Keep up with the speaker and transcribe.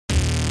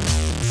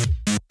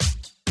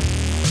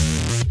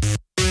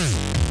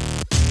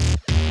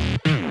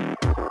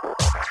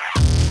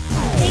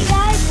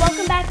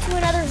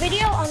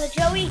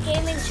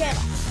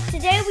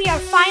today we are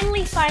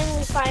finally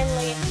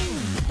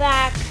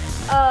back.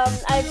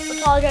 I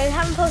apologize, I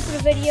haven't posted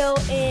a video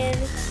in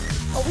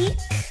a week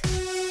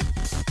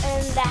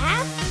and a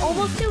half,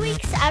 almost 2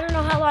 weeks. I don't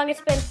know how long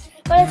it's been,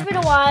 but it's been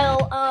a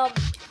while.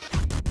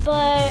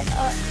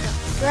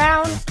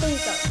 Drown,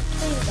 please don't.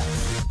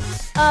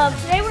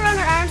 Today we're on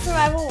our island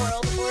survival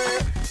world.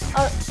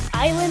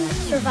 Island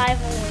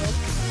survival world.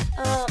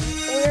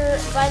 We're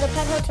by the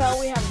pet hotel.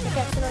 We have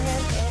pickaxe in our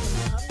hands and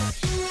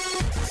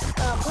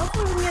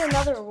hopefully we can get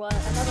another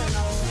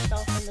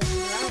shelf in this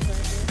ground right here.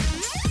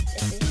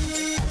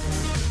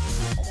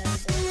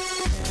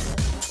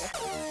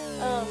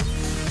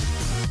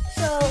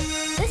 So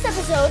this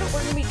episode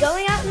we're gonna be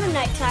going out in the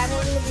nighttime.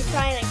 We're gonna be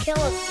trying to kill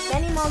as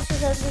many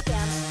monsters as we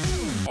can,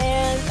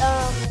 and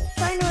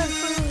trying to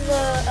improve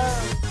the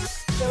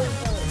Joey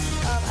village.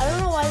 I don't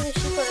know why the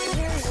sheep are in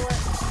here.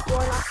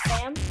 You're not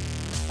Sam.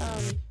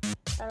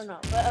 I don't know,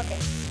 but okay.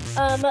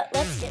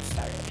 Let's get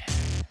started.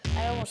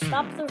 I almost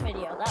stopped the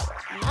video. That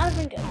would not have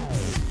been good.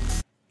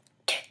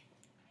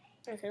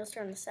 Okay, let's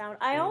turn the sound.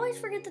 I always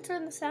forget to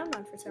turn the sound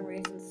on for some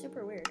reason. It's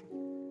super weird.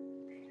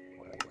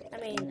 I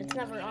mean, it's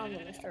never on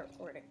when I start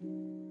recording.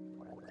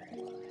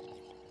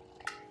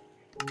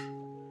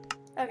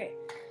 Okay.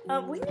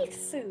 We need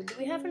food. Do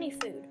we have any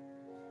food?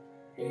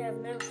 We have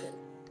no food.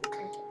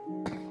 Okay.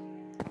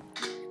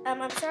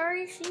 I'm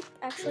sorry, sheep.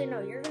 Actually, no.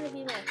 You're gonna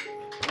be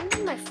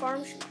my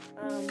farm sheep.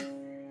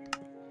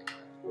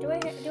 Do I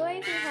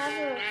even have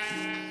a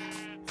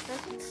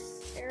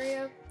fence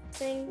area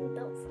thing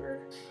built for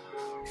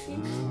sheep?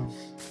 No,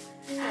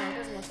 it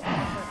doesn't look like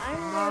that. But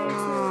I'm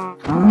going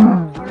to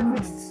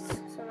harvest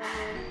some of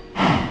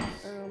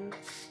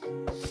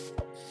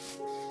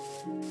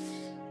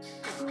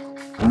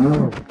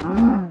your.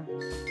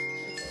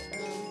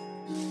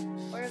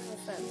 Where's the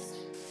fence?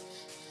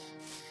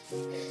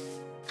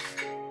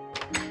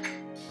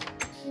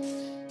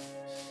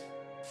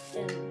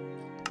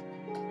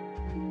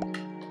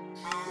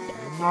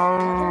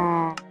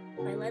 My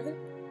leather,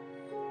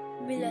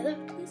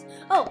 please.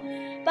 Oh,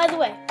 by the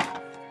way,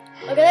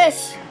 look at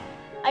this.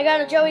 I got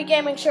a Joey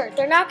Gaming shirt.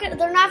 They're not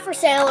for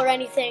sale or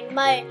anything.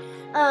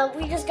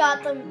 We just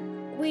got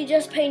them. We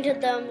just painted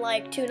them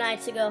like 2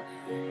 nights ago.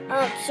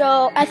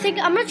 So I think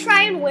I'm gonna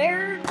try and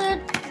wear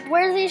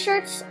these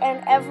shirts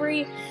in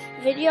every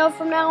video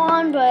from now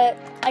on, but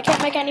I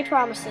can't make any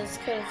promises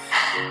because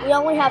we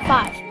only have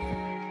 5.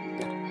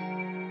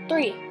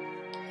 3.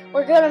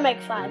 We're gonna make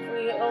 5.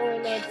 We only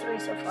made 3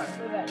 so far.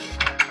 We ready?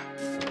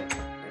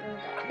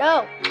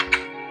 No.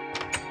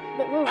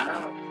 But move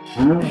now.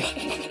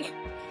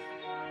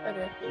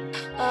 Okay.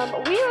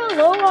 We are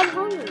low on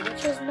hunger,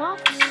 which is not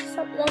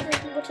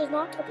appreciated.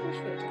 Not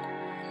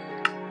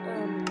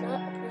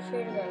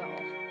appreciated at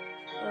all.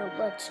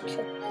 Let's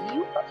check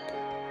you up.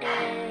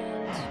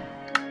 And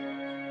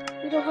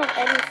we don't have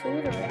any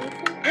food or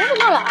anything. We have a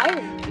lot of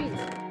iron, too.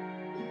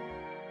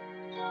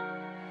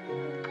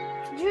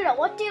 Judah,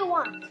 what do you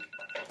want?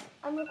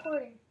 I'm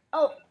recording.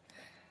 Oh,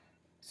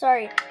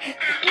 sorry.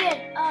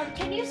 Ian,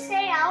 can you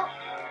stay out?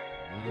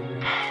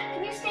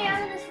 Can you stay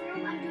out of this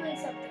room? I'm doing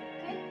something,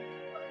 okay?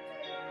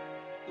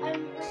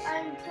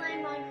 I'm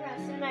playing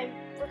Minecraft and I'm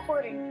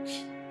recording.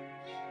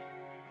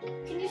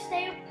 Can you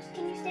stay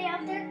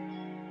out there?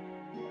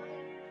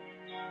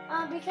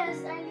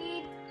 Because I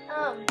need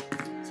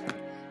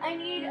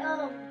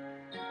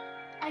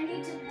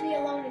to be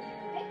alone in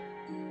here, okay?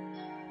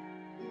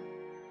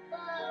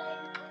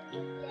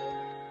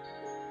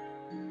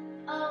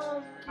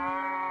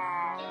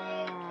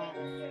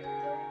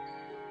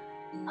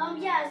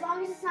 Yeah, as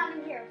long as it's not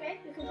in here, okay?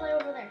 You can play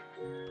over there.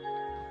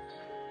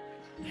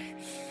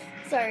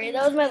 Sorry,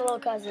 that was my little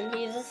cousin.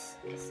 He's just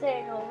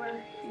staying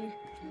over.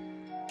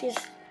 We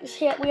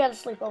had a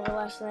sleepover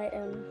last night,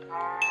 and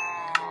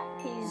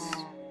he's...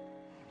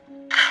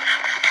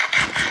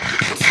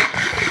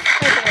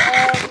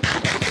 Okay,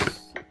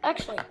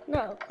 actually,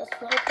 no, that's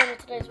the whole point of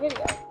today's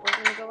video.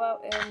 We're gonna go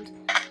out and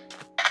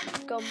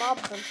go mob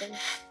hunting.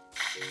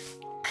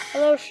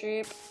 Hello,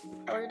 sheep.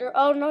 How are you doing?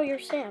 Oh, no, you're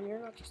Sam. You're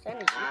not just any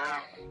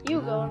sheep. You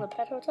go in the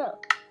pet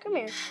hotel. Come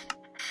here.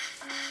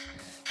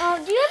 Do you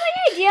have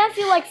any idea if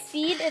you,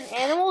 feed an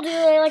animal, do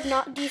they,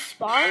 not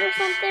despawn or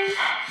something?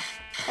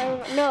 I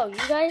don't know. No,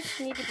 you guys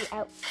need to be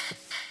out.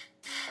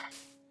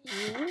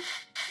 You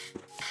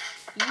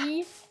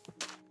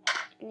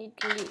need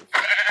to leave.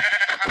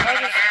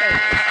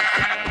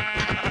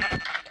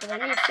 Because I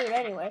need food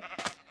anyway.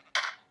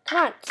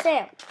 Come on,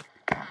 Sam.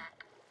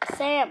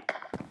 Sam.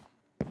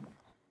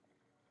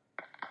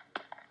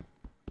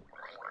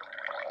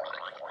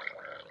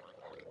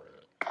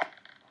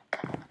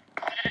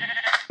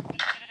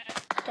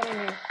 Come in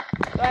here.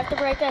 Do I have to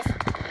break this?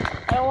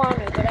 I don't want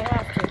to, but I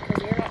have to,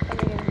 because you're not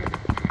coming in here.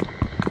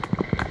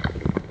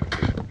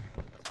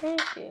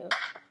 Thank you.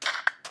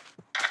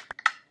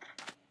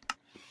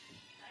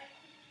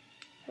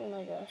 Oh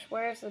my gosh,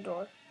 where is the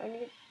door? Oh, there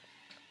it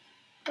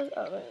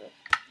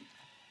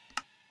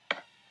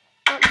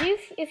is.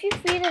 If you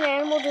feed an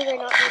animal, do they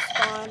not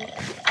respawn?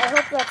 I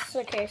hope that's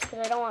the case, because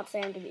I don't want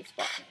Sam to be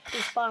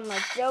spawned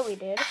like Joey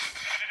did.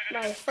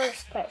 my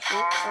first pet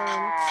sheep.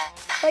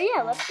 But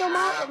yeah, let's go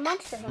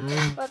monster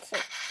hunting. Let's see.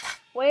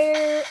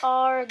 Where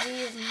are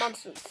these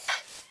monsters?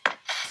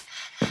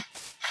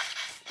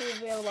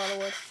 We have a lot of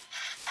wood.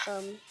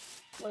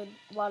 With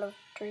a lot of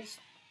trees.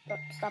 Oh,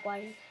 stop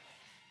lagging.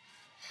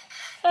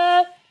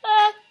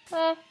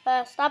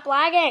 Stop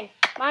lagging.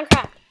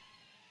 Minecraft.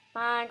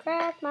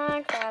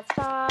 Minecraft,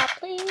 stop,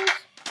 please.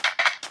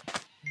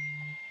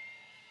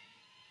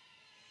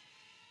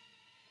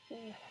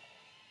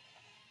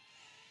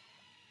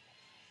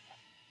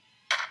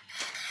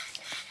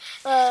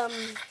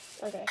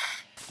 Okay.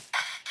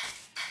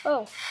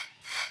 Oh.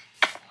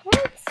 I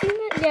haven't seen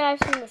it. Yeah, I've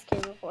seen this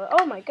game before.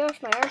 Oh my gosh,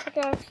 my iron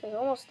pickaxe is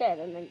almost dead,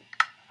 and then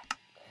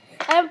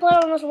I haven't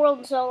played on this world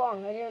in so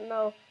long. I didn't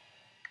know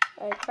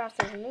I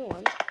crafted a new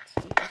one. That's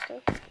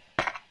interesting.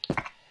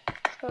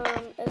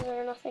 Is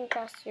there nothing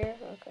past here?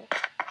 Okay.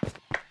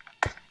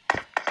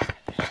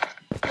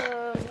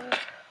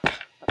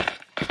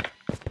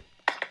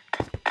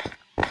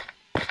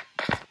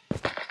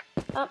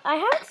 I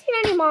haven't seen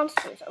any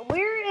monsters.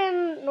 We're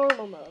in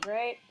normal mode,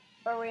 right?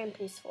 Or are we in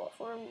peaceful? If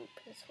we're in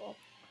peaceful.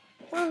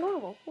 We're in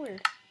normal.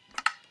 Weird.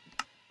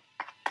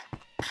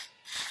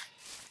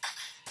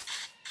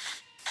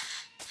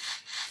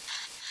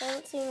 I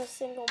haven't seen a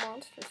single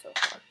monster so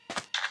far.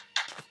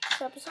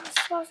 This episode's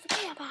supposed to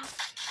be about.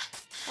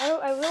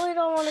 I really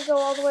don't want to go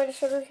all the way to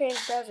Sugarcane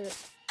Desert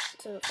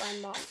to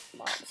find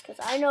mobs, because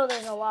I know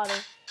there's a lot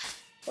of.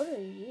 What are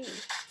you?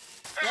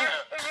 What?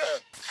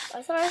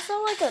 I thought I saw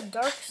like a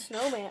dark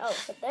snowman. Oh,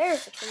 but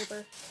there's a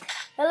creeper.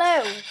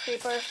 Hello,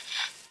 creeper.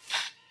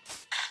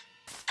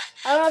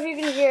 I don't know if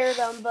you can hear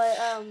them, but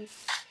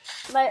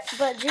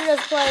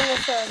Judah's playing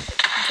with a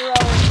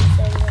drone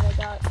thing that I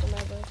got for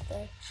my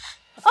birthday.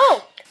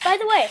 Oh, by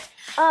the way,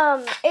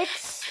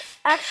 it's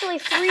actually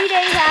 3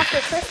 days after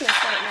Christmas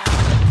right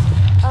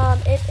now.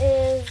 It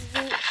is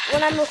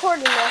when I'm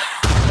recording this.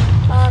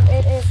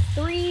 It is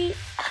 3.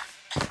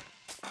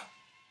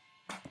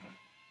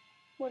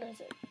 What is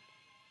it?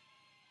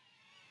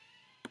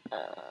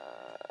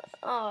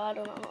 Oh, I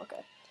don't know.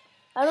 Okay.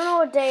 I don't know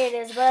what day it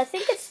is, but I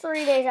think it's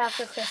 3 days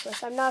after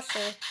Christmas. I'm not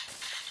sure.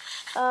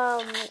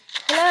 Hello.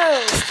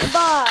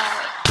 Goodbye.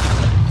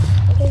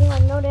 I'm taking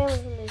like no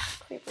damage from these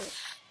creepers.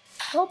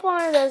 The whole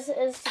point of this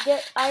is to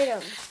get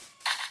items,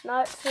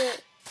 not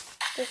to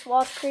just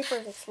watch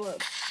creepers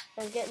explode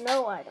and get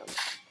no items.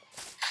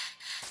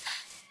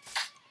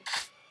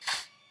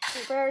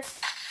 Creepers,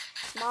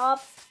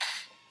 mobs,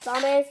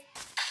 zombies,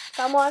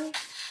 someone,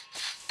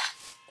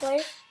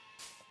 please.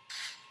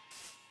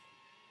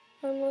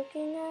 I'm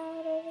looking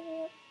out over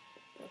here.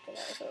 Okay,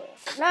 that was really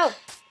awesome. No!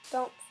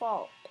 Don't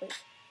fall,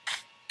 please.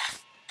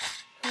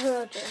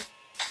 Okay.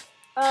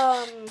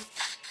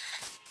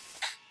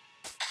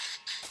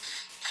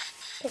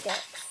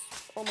 Pickaxe.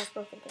 Almost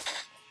broken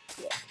pickaxe.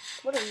 Yeah.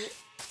 What are you?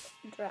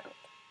 Drowned.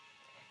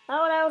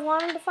 Not what I was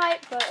wanting to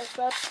fight, but if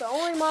that's the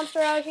only monster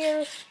out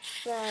here,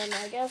 then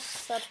I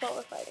guess that's what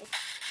we're fighting.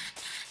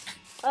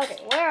 Okay,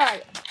 where are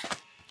you?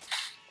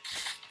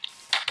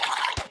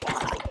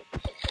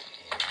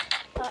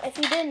 If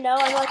you didn't know,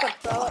 I'm like a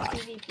pro at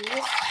PvP.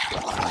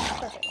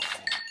 Perfect.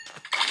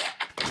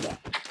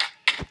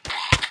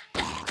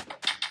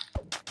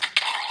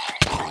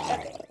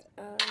 Okay.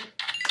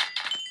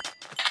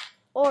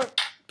 Or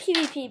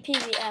PvP,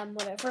 PvM,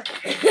 whatever.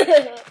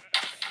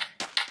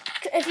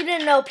 If you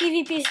didn't know,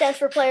 PvP stands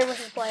for player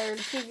versus player,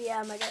 and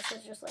PvM, I guess,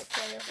 is just like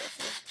player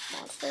versus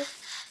monsters.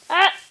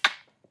 Ah!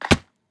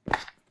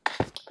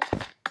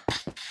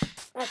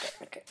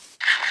 Okay.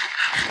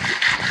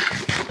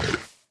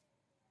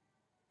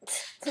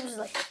 Seems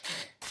like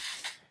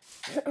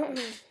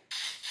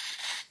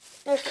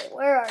okay,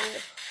 where are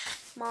you,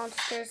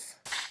 monsters?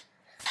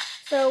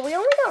 So we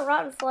only got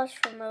rotten flesh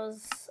from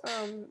those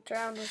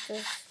drowned with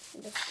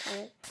this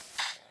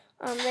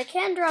time. They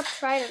can drop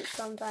tridents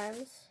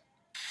sometimes,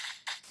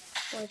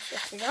 which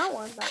if we got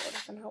one, that would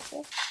have been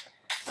helpful.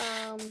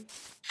 I'm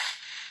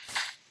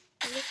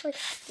just like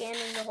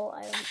scanning the whole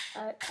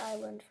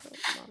island for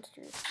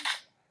monsters.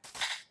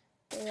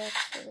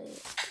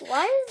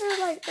 Why is there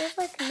like, there's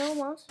like no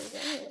monsters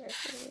anywhere?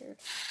 It's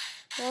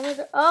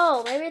weird.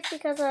 Oh, maybe it's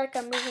because like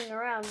I'm moving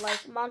around.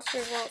 Like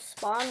monsters won't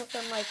spawn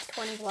within like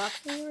 20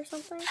 blocks of you or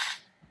something.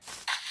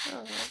 I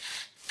don't know.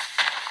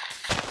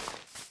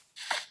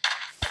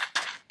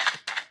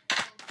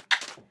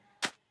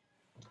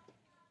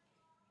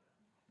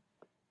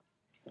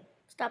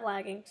 Stop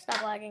lagging.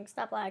 Stop lagging.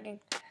 Stop lagging.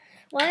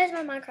 Why is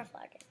my Minecraft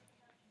lagging?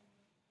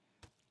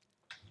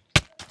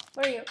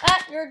 Where are you?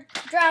 Ah, you're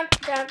drowned.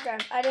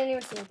 I didn't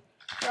even see him.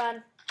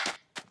 Run.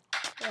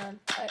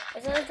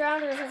 Is it a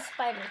drowned or is it a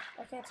spider?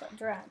 I can't tell.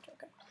 Drowned.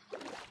 Okay.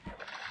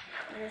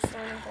 You're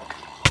swimming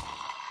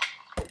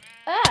through.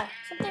 Ah!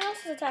 Something else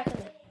is attacking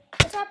me.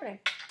 What's happening?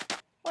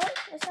 What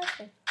is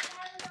happening?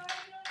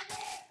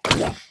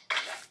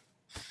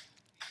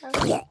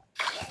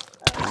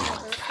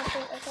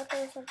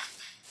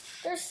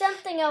 There's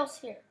something else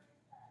here.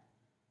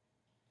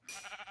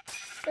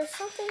 There's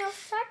something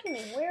else attacking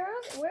me. Where?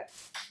 What?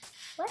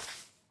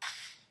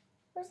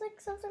 There's like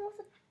something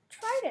with a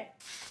trident.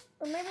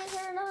 Or maybe is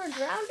there another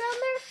drown down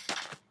there?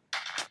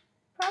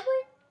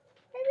 Probably.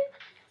 Maybe.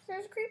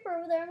 There's a creeper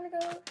over there. I'm gonna go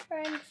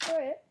try and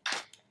destroy it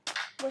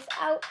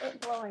without it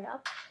blowing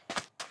up.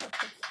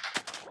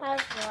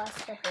 As the last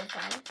couple of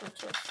times,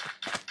 which is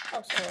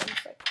also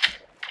just like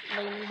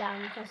laying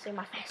down. You can see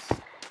my face.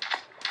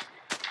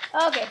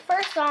 Okay,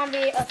 first zombie.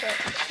 Okay,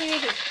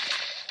 PvP.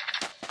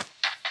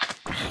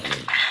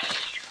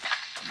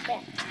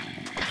 Bam.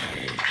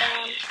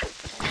 Bam.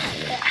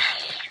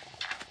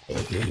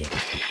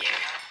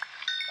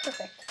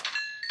 Perfect.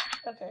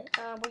 Okay,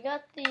 we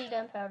got the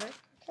gunpowder.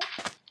 Okay.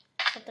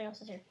 Something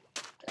else is here.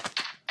 Okay.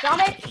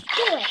 Zombie,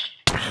 get away!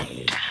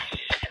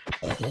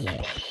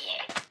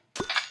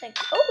 Thank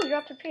you. Oh, we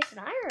dropped a piece of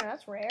iron.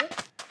 That's rare.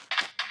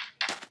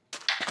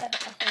 I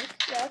think.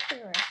 Yeah, that's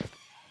pretty rare.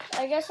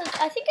 I guess it's.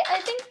 I think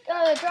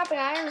dropping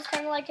iron is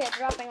kind of like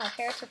dropping like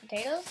carrots or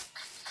potatoes.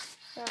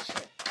 Not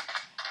sure.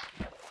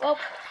 Well.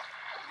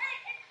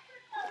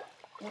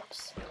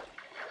 Whoops.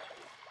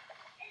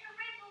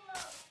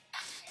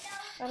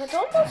 And it's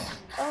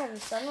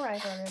almost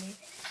sunrise already.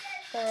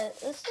 But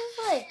this is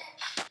like,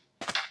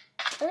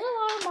 there's a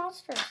lot of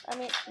monsters. I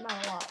mean,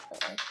 not a lot,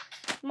 but like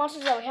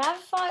monsters that we have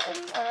fought, I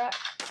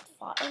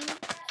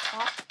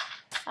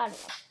don't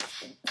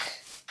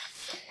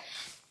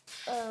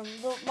know.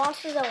 The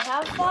monsters that we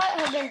have fought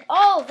have been.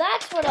 Oh,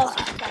 that's what else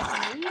is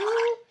attacking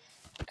you.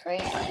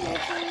 Crazy looking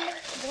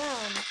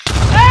ground.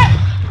 Ah!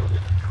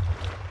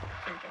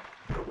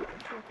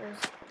 Creepers.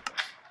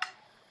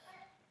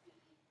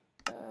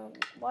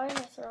 Why am I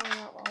throwing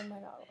out all my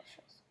Nautilus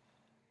shells?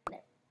 No.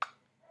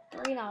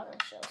 3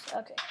 Nautilus shells.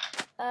 Okay.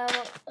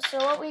 So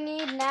what we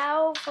need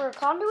now for a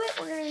conduit,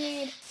 we're gonna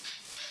need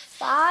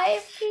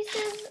 5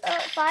 pieces,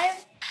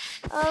 5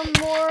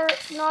 more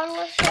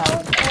Nautilus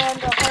shells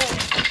and a heart.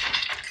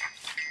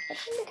 That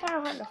should be kind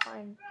of hard to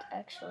find,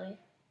 actually.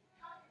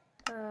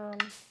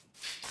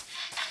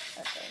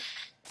 Okay.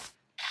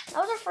 That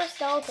was our first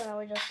skeleton that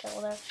we just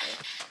killed, actually.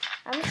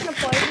 I'm just gonna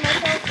poison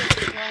myself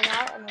because why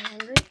not? And I'm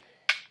hungry.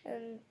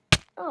 And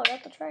oh, I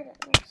got the dragon.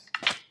 Nice.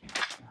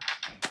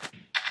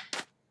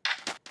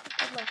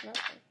 I'd like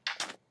nothing.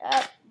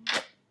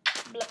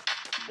 Blup,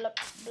 blup,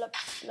 blup, blup,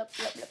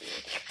 blup, blup.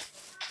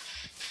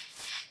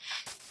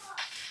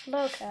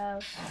 Hello,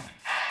 cows.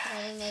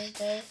 Have a nice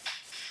day.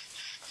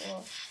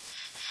 Cool.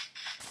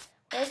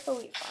 Where's the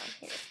wheat farm?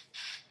 Here.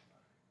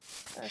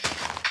 Okay.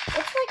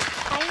 It's like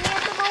tiny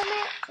at the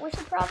moment. We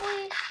should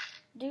probably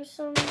do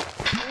some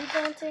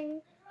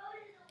replanting.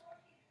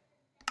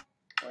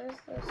 Where's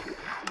this?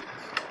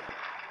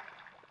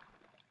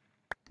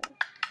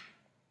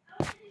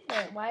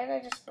 Wait, why did I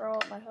just throw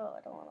up my hoe? I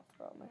don't want to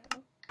throw up my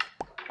hoe.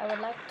 I would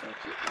like to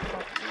keep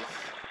my piece.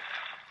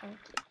 Thank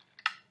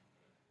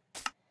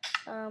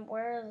you.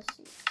 Where are the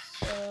seeds?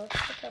 So let's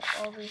pick up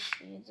all these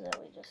seeds that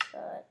we just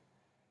got.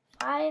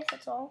 5,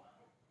 that's all.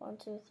 1,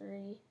 2,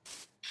 3.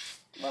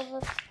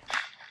 Well,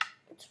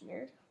 that's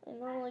weird. I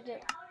normally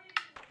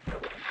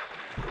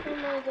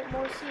get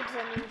more seeds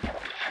than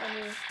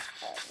you.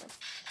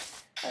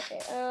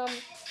 Okay,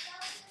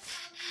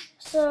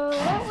 so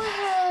that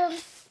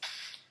was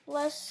a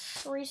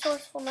less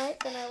resourceful night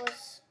than I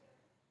was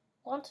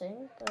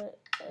wanting, but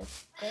I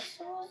guess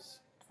it was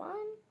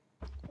fine.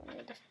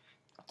 That's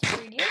a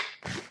pretty deal.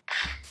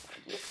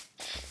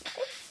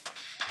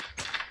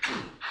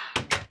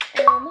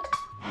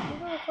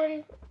 We're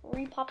recording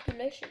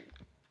repopulation.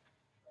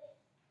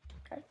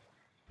 Okay.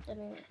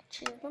 Getting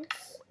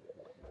achievements.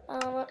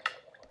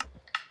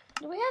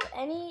 Do we have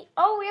any?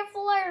 Oh, we have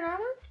full iron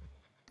armor?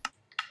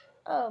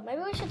 Oh,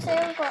 maybe we should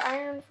save our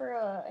iron for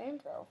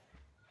anvil.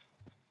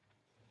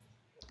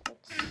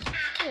 That's a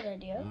good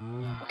idea.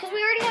 Because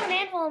we already have an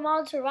anvil in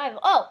modded survival.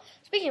 Oh,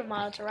 speaking of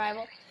modded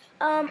survival,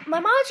 my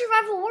modded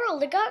survival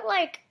world, it got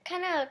like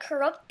kind of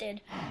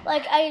corrupted.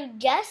 Like I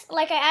guess,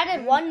 like I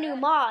added 1 new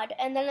mod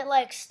and then it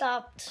like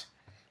stopped.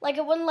 Like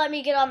it wouldn't let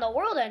me get on the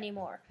world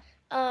anymore.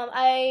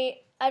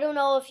 I don't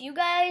know if you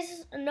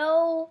guys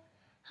know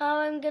how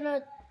I'm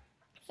gonna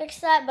fix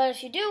that, but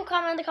if you do,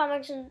 comment in the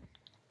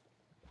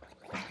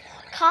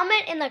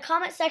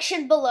comment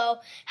section below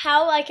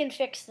how I can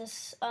fix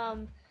this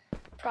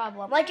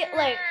problem.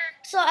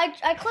 So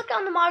I clicked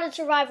on the modded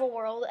survival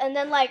world and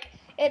then like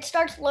it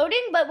starts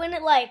loading, but when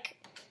it when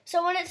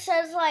it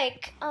says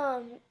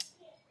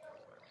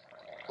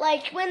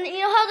when you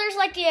know how there's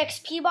like the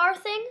XP bar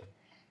thing,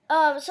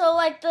 so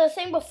like the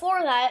thing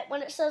before that,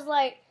 when it says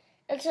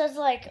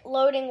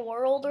loading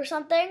world or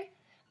something,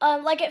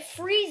 like it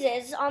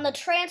freezes on the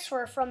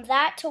transfer from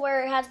that to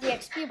where it has the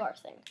XP bar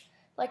thing.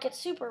 Like it's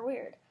super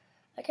weird.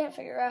 I can't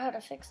figure out how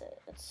to fix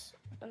it. It's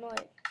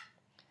annoying.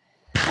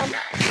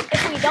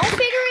 If we don't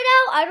figure it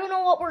out, I don't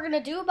know what we're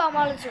gonna do about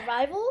modded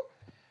survival.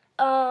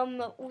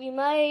 We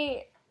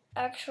might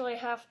actually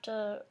have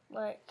to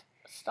like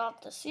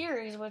stop the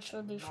series, which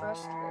would be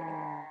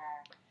frustrating.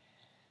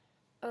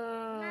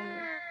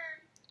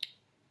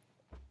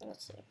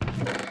 Let's see.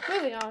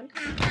 Moving on.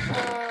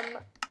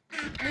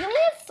 We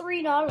only have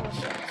 3 Nautilus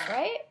shells,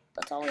 right?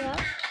 That's all we have.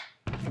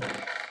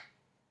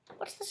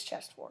 What's this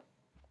chest for?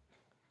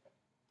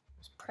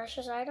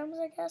 precious items,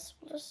 I guess.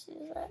 We'll just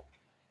use that.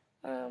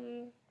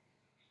 So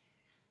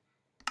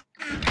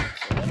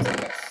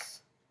what's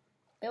this?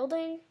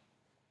 Building.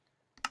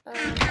 Oh, do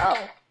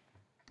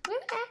we have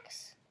an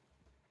axe?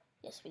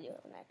 Yes, we do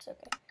have an axe.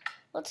 Okay,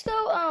 let's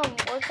go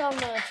work on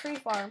the tree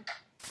farm.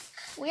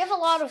 We have a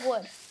lot of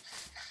wood.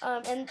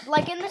 And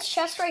like in this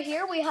chest right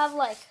here, we have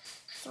like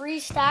 3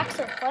 stacks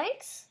of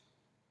planks.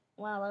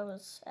 Wow, that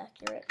was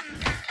accurate.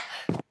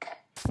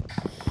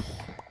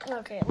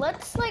 Okay,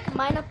 let's like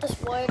mine up this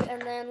wood,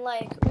 and then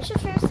like we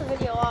should finish the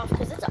video off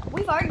because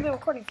we've already been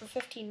recording for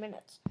 15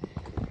 minutes.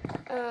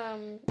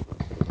 Okay.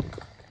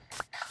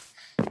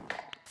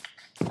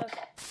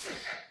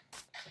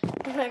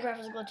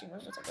 Minecraft is glitching. I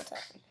was just like, what's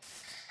happening?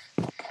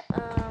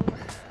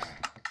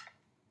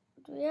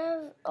 Do we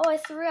have? Oh, I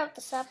threw out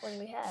the sapling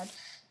we had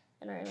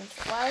in our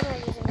inventory. Why am I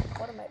using?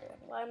 What am I doing?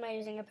 Why am I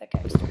using a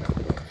pickaxe to break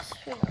roofs?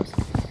 Who knows?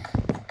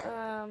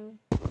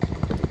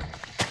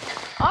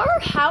 Our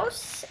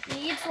house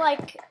needs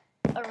like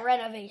a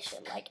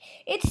renovation. Like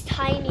it's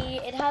tiny.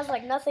 It has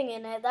like nothing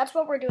in it. That's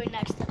what we're doing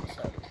next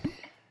episode.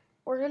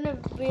 We're gonna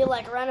be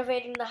like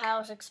renovating the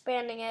house,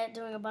 expanding it,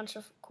 doing a bunch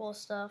of cool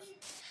stuff.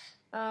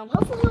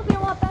 Hopefully it'll be a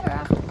lot better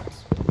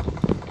afterwards.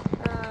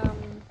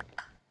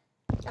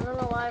 I don't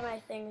know why my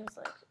thing is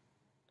like,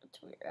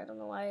 it's weird. I don't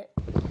know why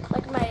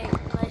like my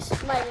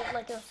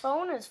like the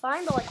phone is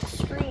fine, but like the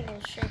screen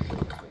is shaking.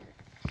 It's weird.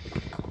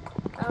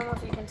 I don't know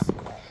if you can see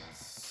that.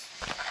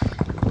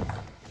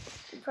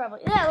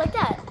 Probably, yeah, like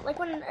that. Like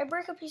when I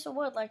break a piece of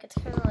wood, like it's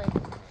kind of like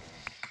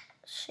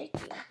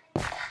shaky.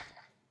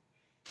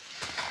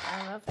 I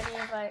don't know if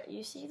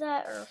you see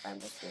that or if I'm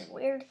just being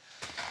weird.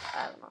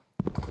 I don't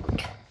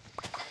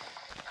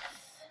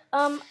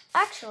know.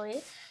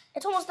 Actually,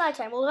 it's almost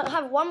nighttime. We'll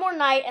have one more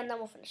night and then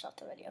we'll finish off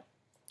the video.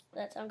 Does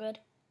that sound good?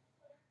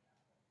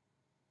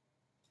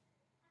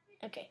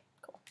 Okay,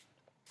 cool.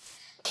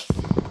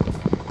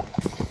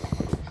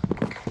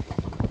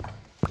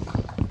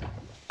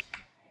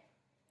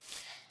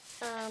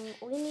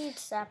 We need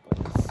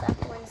saplings.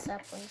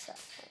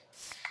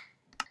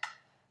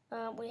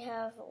 We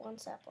have 1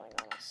 sapling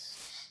on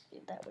us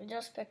that we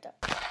just picked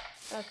up.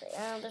 Okay,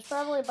 there's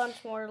probably a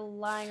bunch more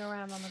lying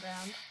around on the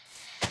ground.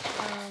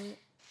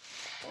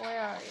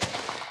 Where are you?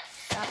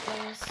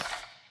 Saplings.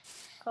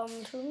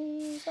 Come to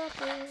me,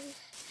 saplings.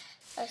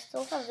 I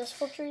still have this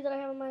whole tree that I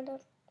haven't mined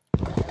up.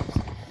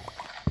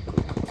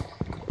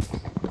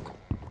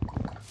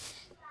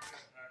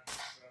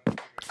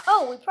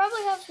 Oh, we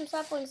probably have some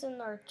saplings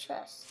in our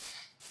chest.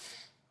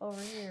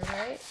 Over here,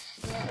 right?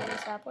 Do we have any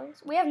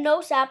saplings? We have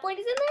no saplings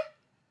in there?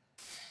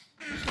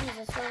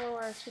 Jeez, I don't know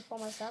where I keep all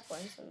my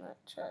saplings in that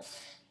chest.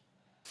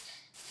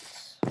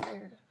 It's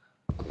weird.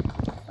 I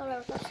thought I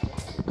was not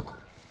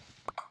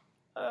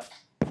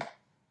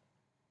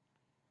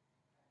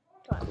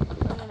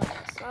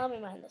Come on, let me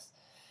mine this.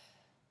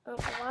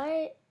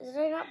 Why did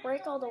I not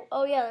break all the?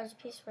 Oh yeah, there's a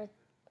piece right.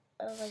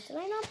 I was like, did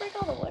I not break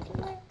all the wood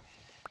in there?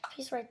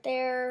 Piece right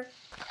there.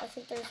 I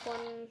think there's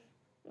one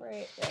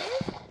right there.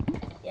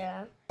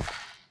 Yeah.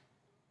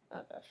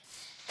 Oh gosh.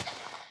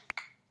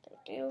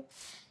 Thank you.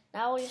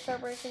 Now will you start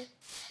breaking?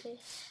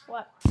 Please.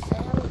 What?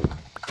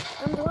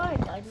 I'm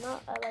blind. I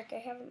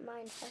haven't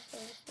mined halfway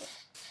this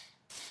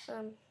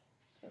way.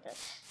 Okay.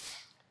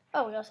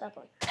 Oh, we got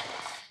sapling.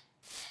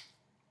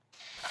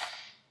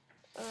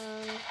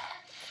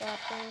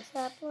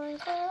 Sapling, you.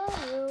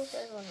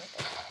 There's one right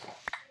there.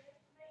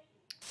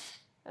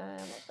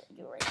 We'll put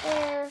you right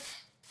there.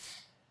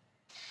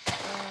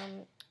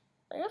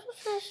 I guess we'll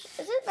finish.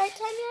 Is it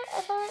nighttime yet?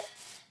 I thought.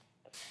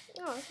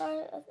 No, I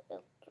thought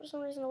for some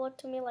reason it looked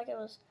to me like it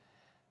was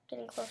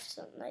getting close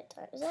to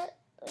nighttime. Is that?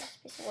 There's a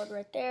piece of wood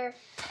right there.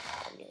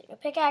 I'm using a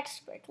pickaxe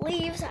to break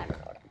leaves. I don't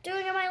know what I'm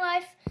doing in my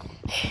life.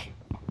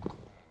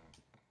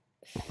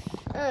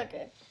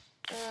 Okay.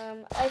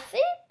 I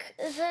think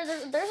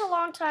there's a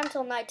long time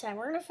till nighttime.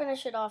 We're gonna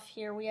finish it off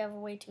here. We have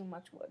way too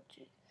much wood.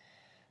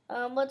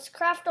 Let's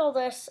craft all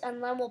this,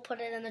 and then we'll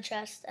put it in the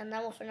chest, and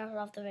then we'll finish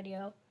off the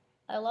video.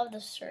 I love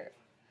this shirt.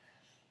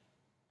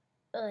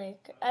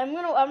 Like, I'm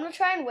gonna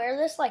try and wear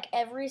this like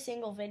every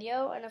single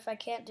video, and if I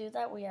can't do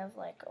that, we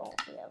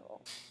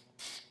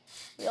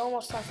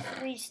almost have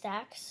 3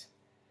 stacks.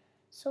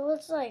 So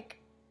it's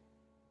like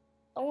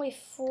only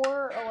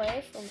 4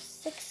 away from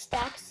 6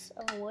 stacks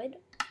of wood.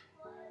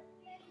 Oh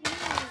my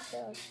gosh,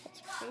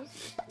 that's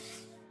crazy.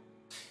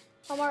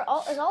 Is all our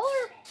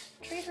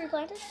trees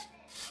replanted?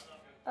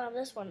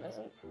 This one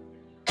isn't.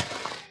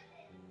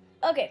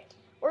 Okay,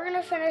 we're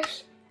gonna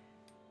finish.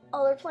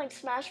 Oh, they're playing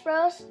Smash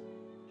Bros.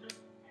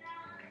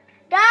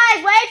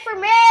 Guys, wait for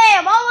me!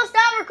 I'm almost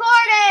done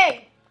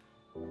recording!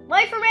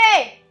 Wait for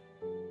me!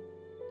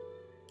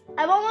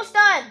 I'm almost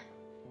done!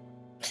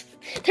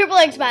 They're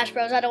playing Smash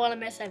Bros. I don't want to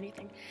miss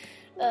anything.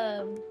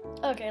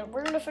 Okay,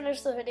 we're gonna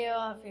finish the video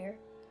off here.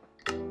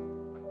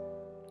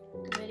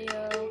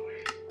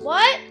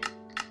 What?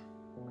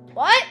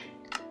 What?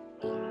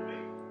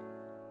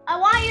 I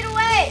want you to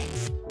wait!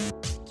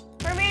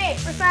 For me,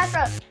 for Smash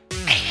Bros.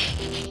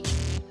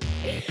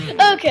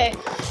 Okay.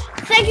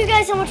 thank you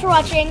guys so much for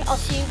watching. I'll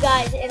see you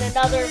guys in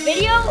another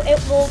video. It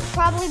will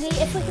probably be,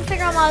 if we can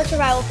figure out modern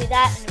survival, it'll be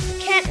that. And if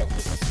we can't, it'll be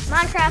this is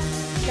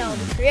Minecraft. No,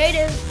 it'll be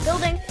creative,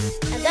 building,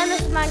 and then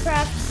this is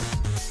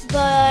Minecraft.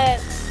 But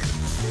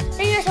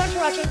thank you guys so much for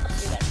watching. I'll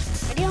see you guys in the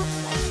next video.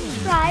 Like,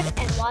 subscribe,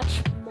 and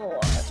watch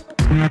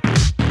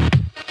more.